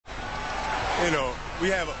you know, we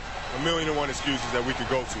have a million and one excuses that we could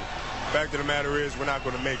go to. Fact of the matter is, we're not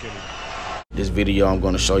going to make any. This video, I'm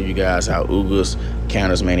going to show you guys how Ugás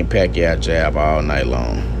counters Manny Pacquiao jab all night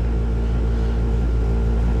long.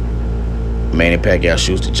 Manny Pacquiao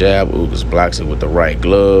shoots the jab, Ugás blocks it with the right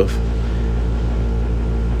glove.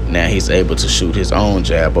 Now he's able to shoot his own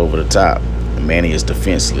jab over the top. Manny is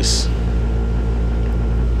defenseless.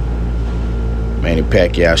 Manny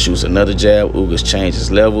Pacquiao shoots another jab, Ugás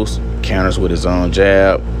changes levels, counters with his own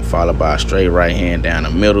jab, followed by a straight right hand down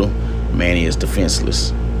the middle. Manny is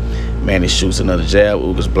defenseless. Manny shoots another jab,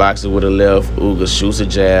 Ugás blocks it with a left, Ugás shoots a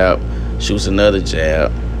jab, shoots another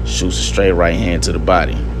jab, shoots a straight right hand to the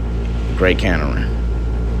body. Great countering.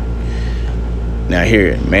 Now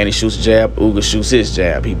here, Manny shoots a jab, Ugás shoots his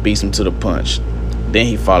jab, he beats him to the punch. Then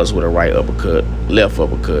he follows with a right uppercut, left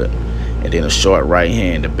uppercut, and then a short right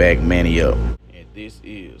hand to back Manny up. And this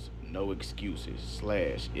is No Excuses /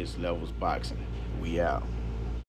 It's Levels Boxing. We out.